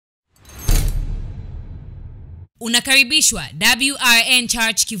Unakaribishwa WRN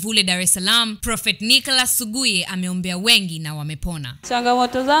Church Kivule, Dar es Salaam. Prophet Nicholas Suguye ameombea wengi na wamepona.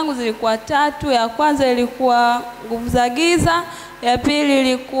 Changamoto zangu zilikuwa 3. Ya kwanza ilikuwa nguvu za giza, ya pili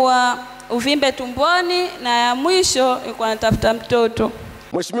ilikuwa uvimbe tumboni, na ya mwisho ilikuwa natafuta mtoto.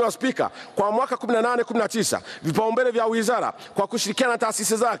 Mheshimiwa Spika, kwa mwaka 18-19 vipaumbele vya Wizara kwa kushirikiana na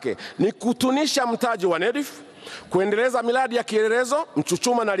taasisi zake ni kutunisha mtaji wa NEDIF, kuendeleza miradi ya kielelezo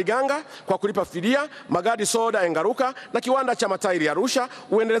Mchuchuma na Liganga kwa kulipa fidia, magadi soda Engaruka na kiwanda cha matairi Arusha,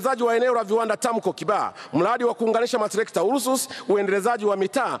 uendelezaji wa eneo la viwanda Tamko Kibaha, mradi wa kuunganisha matrekta Ursus, uendelezaji wa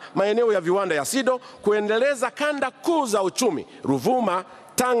mitaa maeneo ya viwanda ya Sido, kuendeleza kanda kuu za uchumi Ruvuma,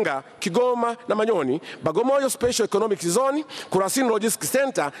 Tanga, Kigoma na Manyoni, Bagamoyo Special Economic Zone, Kurasini Logistics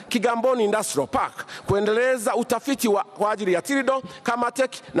Center, Kigamboni Industrial Park, kuendeleza utafiti kwa ajili ya Tirido,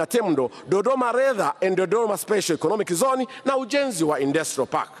 Kamatek na Temdo, Dodoma Redha and Dodoma Special Economic Zone na ujenzi wa Industrial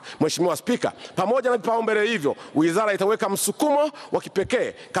Park. Mheshimiwa Spika, pamoja na vipaumbele hivyo, Wizara itaweka msukumo wa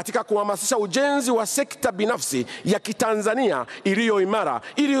kipekee katika kuhamasisha ujenzi wa sekta binafsi ya Kitanzania iliyo imara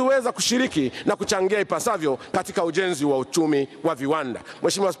ili iweze kushiriki na kuchangia ipasavyo katika ujenzi wa uchumi wa viwanda.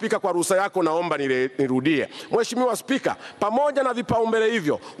 Mheshimiwa Spika, kwa ruhusa yako naomba nirudie. Mheshimiwa Spika, pamoja na vipaumbele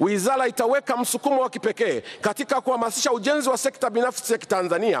hivyo, Wizara itaweka msukumo wa kipekee katika kuhamasisha ujenzi wa sekta binafsi ya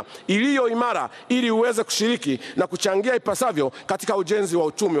Kitanzania iliyo imara ili uweze kushiriki na kuchangia ipasavyo katika ujenzi wa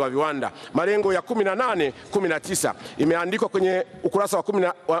uchumi wa viwanda. Malengo ya 18-19 imeandikwa kwenye ukurasa wa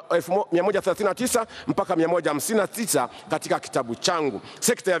 139 mpaka 159 katika kitabu changu.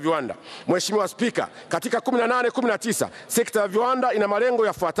 Sekta ya viwanda. Mheshimiwa Spika, katika 18-19 sekta ya viwanda ina malengo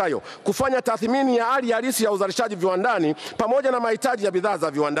yafuatayo: kufanya tathmini ya hali halisi ya uzalishaji viwandani pamoja na mahitaji ya bidhaa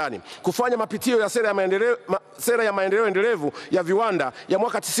za viwandani, kufanya mapitio ya sera ya maendeleo endelevu ya viwanda ya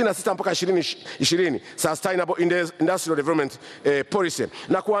mwaka 96 mpaka 2020 Sustainable Industrial Development Policy,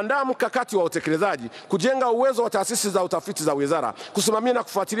 na kuandaa mkakati wa utekelezaji, kujenga uwezo wa taasisi za utafiti za Wizara, kusimamia na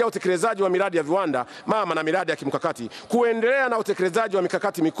kufuatilia utekelezaji wa miradi ya viwanda mama na miradi ya kimkakati, kuendelea na utekelezaji wa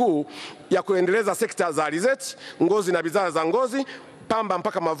mikakati mikuu ya kuendeleza sekta za alizeti, ngozi na bidhaa za ngozi, pamba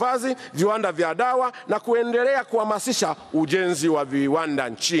mpaka mavazi, viwanda vya dawa, na kuendelea kuhamasisha ujenzi wa viwanda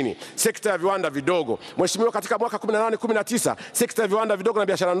nchini. Sekta ya viwanda vidogo. Mheshimiwa, katika mwaka 18-19 sekta ya viwanda vidogo na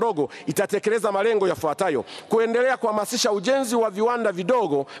biashara ndogo itatekeleza malengo yafuatayo: kuendelea kuhamasisha ujenzi wa viwanda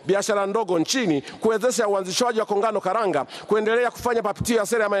vidogo, biashara ndogo nchini, kuwezesha uanzishwaji wa kongano karanga, kuendelea kufanya mapitio ya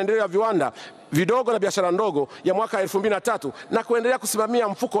sera ya maendeleo ya viwanda vidogo na biashara ndogo ya mwaka 2003 na kuendelea kusimamia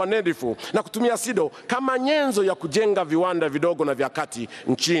mfuko wa NEDIF na kutumia SIDO kama nyenzo ya kujenga viwanda vidogo na vya kati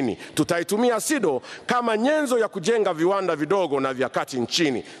nchini. Tutaitumia SIDO kama nyenzo ya kujenga viwanda vidogo na vya kati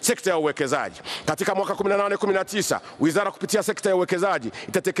nchini. Sekta ya uwekezaji. Katika mwaka 18-19 Wizara kupitia sekta ya uwekezaji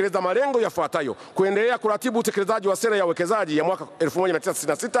itatekeleza malengo yafuatayo: kuendelea kuratibu utekelezaji wa sera ya uwekezaji ya mwaka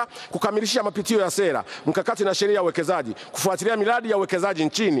 1996, kukamilisha mapitio ya sera, mkakati na sheria ya uwekezaji, kufuatilia miradi ya uwekezaji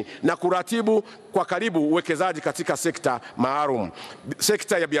nchini na kuratibu kwa karibu uwekezaji katika sekta maalum.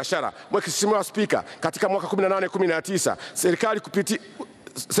 Sekta ya biashara. Mheshimiwa Spika, katika mwaka 18-19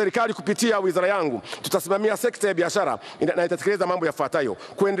 Serikali kupitia wizara yangu tutasimamia sekta ya biashara na itatekeleza mambo yafuatayo: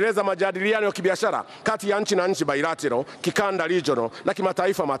 kuendeleza majadiliano ya kibiashara kati ya nchi na nchi bilateral, kikanda regional na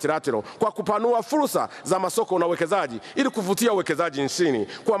kimataifa multilateral, kwa kupanua fursa za masoko na uwekezaji ili kuvutia uwekezaji nchini,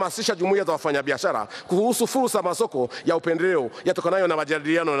 kuhamasisha jumuiya za wafanyabiashara kuhusu fursa masoko ya upendeleo yatokanayo na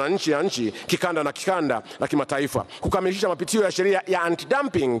majadiliano na nchi, kikanda na kimataifa, kukamilisha mapitio ya sheria ya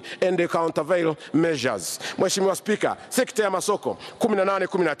anti-dumping and countervail measures. Mheshimiwa Spika, sekta ya masoko 18-19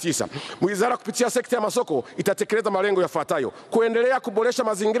 Wizara kupitia sekta ya masoko itatekeleza malengo yafuatayo: kuendelea kuboresha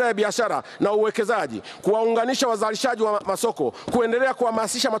mazingira ya biashara na uwekezaji, kuwaunganisha wazalishaji wa masoko, kuendelea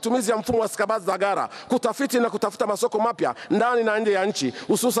kuhamasisha matumizi ya mfumo wa stakabadhi za gara, kutafiti na kutafuta masoko mapya ndani na nje ya nchi,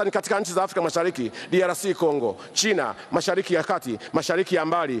 hususan katika nchi za Afrika Mashariki, DRC Congo, China, Mashariki ya Kati, Mashariki ya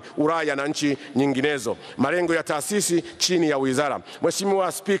Mbali, Ulaya na nchi nyinginezo. Malengo ya taasisi chini ya Wizara.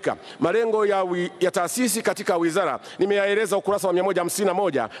 Mheshimiwa Spika, malengo ya taasisi katika Wizara nimeyaeleza ukurasa wa 151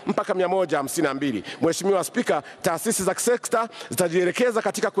 mpaka 152. Mheshimiwa Spika, taasisi za sekta zitajielekeza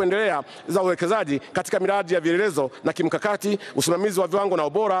katika kuendelea za uwekezaji katika miradi ya vielelezo na kimkakati, usimamizi wa viwango na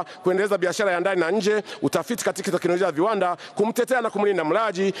ubora, kuendeleza biashara ya ndani na nje, utafiti katika teknolojia ya viwanda, kumtetea na kumlinda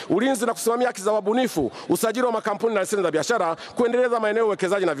mlaji, ulinzi na kusimamia haki za wabunifu, usajili wa makampuni na leseni za biashara, kuendeleza maeneo ya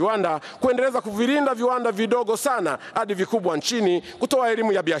uwekezaji na viwanda, kuendeleza kuvilinda viwanda vidogo sana hadi vikubwa nchini, kutoa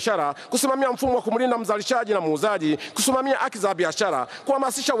elimu ya biashara, kusimamia mfumo wa kumlinda mzalishaji na muuzaji, kusimamia haki za biashara,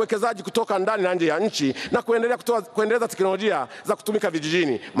 kuhamasisha uwekezaji kutoka ndani na nje ya nchi na kuendeleza teknolojia za kutumika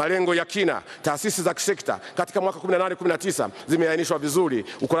vijijini. Malengo ya kina, taasisi za kisekta katika mwaka 18-19 zimeainishwa vizuri,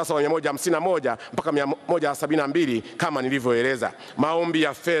 ukurasa wa 151 mpaka 172 kama nilivyoeleza. Maombi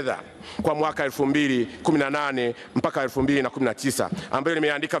ya fedha kwa mwaka 2018 mpaka 2019 ambayo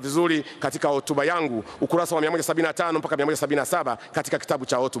nimeandika vizuri katika hotuba yangu, ukurasa wa 175 mpaka 177 katika kitabu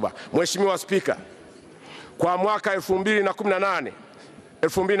cha hotuba. Mheshimiwa Spika, kwa mwaka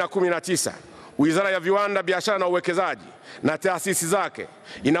 2018-2019 Wizara ya Viwanda, Biashara na Uwekezaji na taasisi zake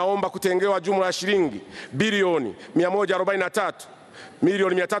inaomba kutengewa jumla ya shilingi bilioni 143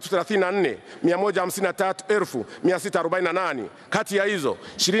 milioni 334,153,648. Kati ya hizo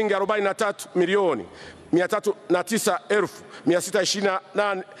shilingi 43 milioni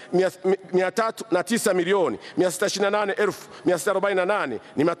 309 milioni 628,648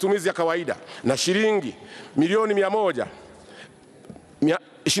 ni matumizi ya kawaida na shilingi milioni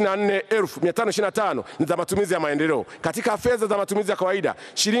 124,525 ni za matumizi ya maendeleo. Katika fedha za matumizi ya kawaida,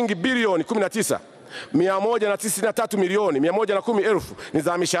 shilingi bilioni 19,193 milioni 110,000 ni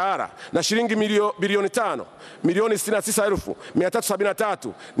za mishahara na shilingi bilioni 5 milioni 69,373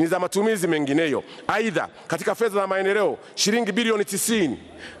 ni za matumizi mengineyo. Aidha, katika fedha za maendeleo, shilingi bilioni 90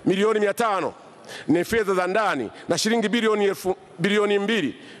 milioni 500 ni fedha za ndani na shilingi bilioni 2 milioni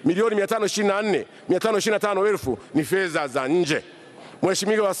 524,525 ni fedha za nje.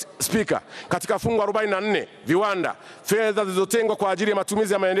 Mheshimiwa Spika, katika fungu 44 viwanda, fedha zilizotengwa kwa ajili ya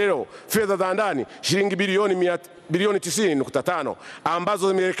matumizi ya maendeleo, fedha za ndani shilingi bilioni 90.5 ambazo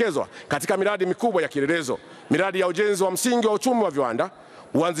zimeelekezwa katika miradi mikubwa ya kielelezo, miradi ya ujenzi wa msingi wa uchumi wa viwanda,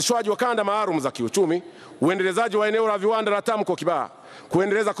 uanzishwaji wa kanda maalum za kiuchumi, uendelezaji wa eneo la viwanda la Tamko Kibaha,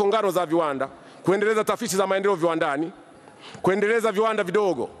 kuendeleza kongano za viwanda, kuendeleza tafiti za maendeleo viwandani, kuendeleza viwanda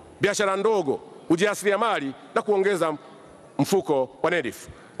vidogo, biashara ndogo, ujasiriamali na kuongeza mfuko wa NEDIF.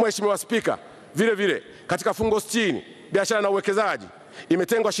 Mheshimiwa Spika, vile vile katika fungo 60 biashara na uwekezaji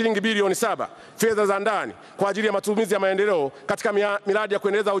imetengwa shilingi bilioni 7 fedha za ndani kwa ajili ya matumizi ya maendeleo katika miradi ya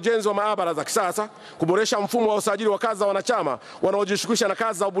kuendeleza ujenzi wa maabara za kisasa, kuboresha mfumo wa usajili wa kazi za wanachama wanaojishughulisha na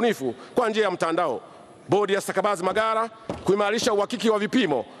kazi za ubunifu kwa njia ya mtandao, bodi ya stakabadhi magara, kuimarisha uhakiki wa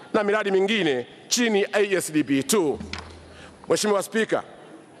vipimo na miradi mingine chini ya ASDP2. Mheshimiwa Spika,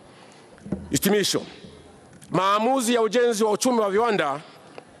 hitimisho. Maamuzi ya ujenzi wa uchumi wa viwanda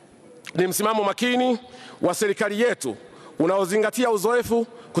ni msimamo makini wa serikali yetu unaozingatia uzoefu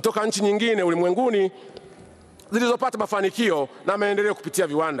kutoka nchi nyingine ulimwenguni zilizopata mafanikio na maendeleo kupitia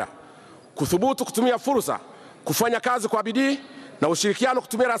viwanda. Kuthubutu kutumia fursa, kufanya kazi kwa bidii na ushirikiano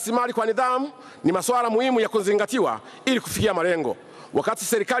kutumia rasilimali kwa nidhamu ni masuala muhimu ya kuzingatiwa ili kufikia malengo. Wakati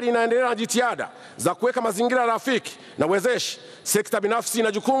serikali inaendelea na jitihada za kuweka mazingira rafiki na wezeshi, sekta binafsi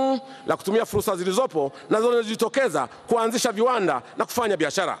ina jukumu la kutumia fursa zilizopo na zinazojitokeza kuanzisha viwanda na kufanya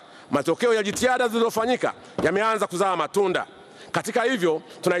biashara. Matokeo ya jitihada zilizofanyika yameanza kuzaa matunda. Katika hivyo,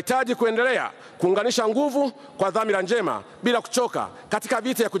 tunahitaji kuendelea kuunganisha nguvu kwa dhamira njema bila kuchoka katika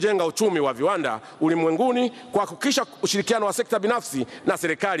vita ya kujenga uchumi wa viwanda ulimwenguni kwa kuhakikisha ushirikiano wa sekta binafsi na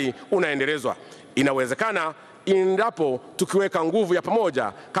serikali unaendelezwa. Inawezekana endapo tukiweka nguvu ya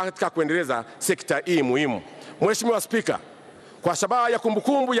pamoja katika kuendeleza sekta hii muhimu. Mheshimiwa Spika, kwa shabaha ya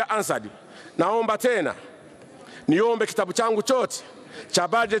kumbukumbu ya Ansad, naomba tena niombe kitabu changu chote cha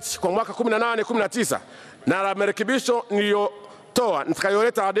budget kwa mwaka 18-19 na la marekebisho niliyotoa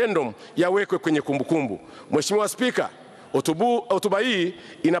nitakayoleta addendum yawekwe kwenye kumbukumbu. Mheshimiwa Spika, hotuba hii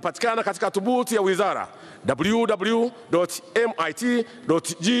inapatikana katika tovuti ya Wizara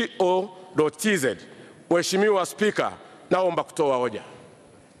www.mit.go.tz. Mheshimiwa Spika, naomba kutoa hoja.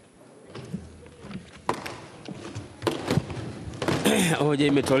 Hoja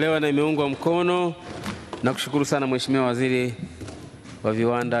imetolewa na imeungwa mkono. Nakushukuru sana Mheshimiwa Waziri wa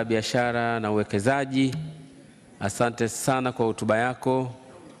Viwanda, Biashara na Uwekezaji. Asante sana kwa hotuba yako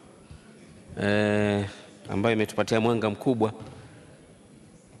ambayo imetupatia mwanga mkubwa.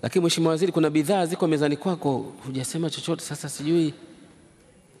 Lakini Mheshimiwa Waziri, kuna bidhaa ziko mezani kwako hujasema chochote, sasa sijui,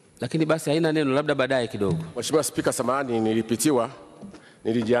 lakini basi haina neno, labda baadaye kidogo. Mheshimiwa Spika, samahani, nilipitiwa,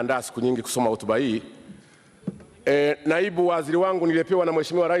 nilijiandaa siku nyingi kusoma hotuba hii. Naibu waziri wangu nilipewa na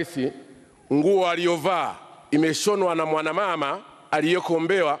Mheshimiwa Rais nguo aliyovaa imeshonwa na mwanamama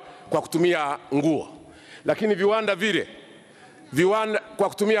aliyekombewa kwa kutumia nguo, lakini viwanda kwa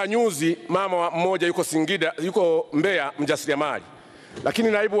kutumia nyuzi, mama mmoja yuko Singida, yuko Mbeya, mjasiriamali.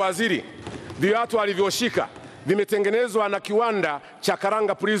 Lakini naibu waziri, viatu alivyoshika vimetengenezwa na kiwanda cha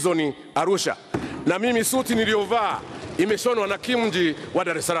Karanga Prison Arusha, na mimi suti niliyovaa imeshonwa na Kimji wa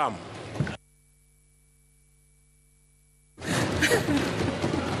Dar es Salaam.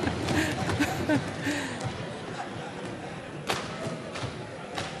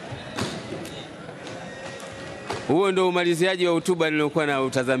 Huo ndio umaliziaji wa hotuba niliokuwa na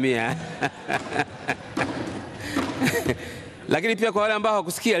utazamia. Lakini pia kwa wale ambao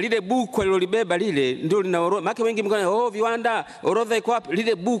hawakusikia, lile buku alilolibeba lile ndio lina orodha. Maana wengi mko viwanda, orodha iko wapi?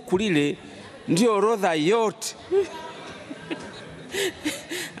 Lile buku lile ndio orodha yote.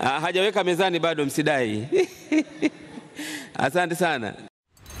 Hajaweka mezani bado, msidai. Asante sana.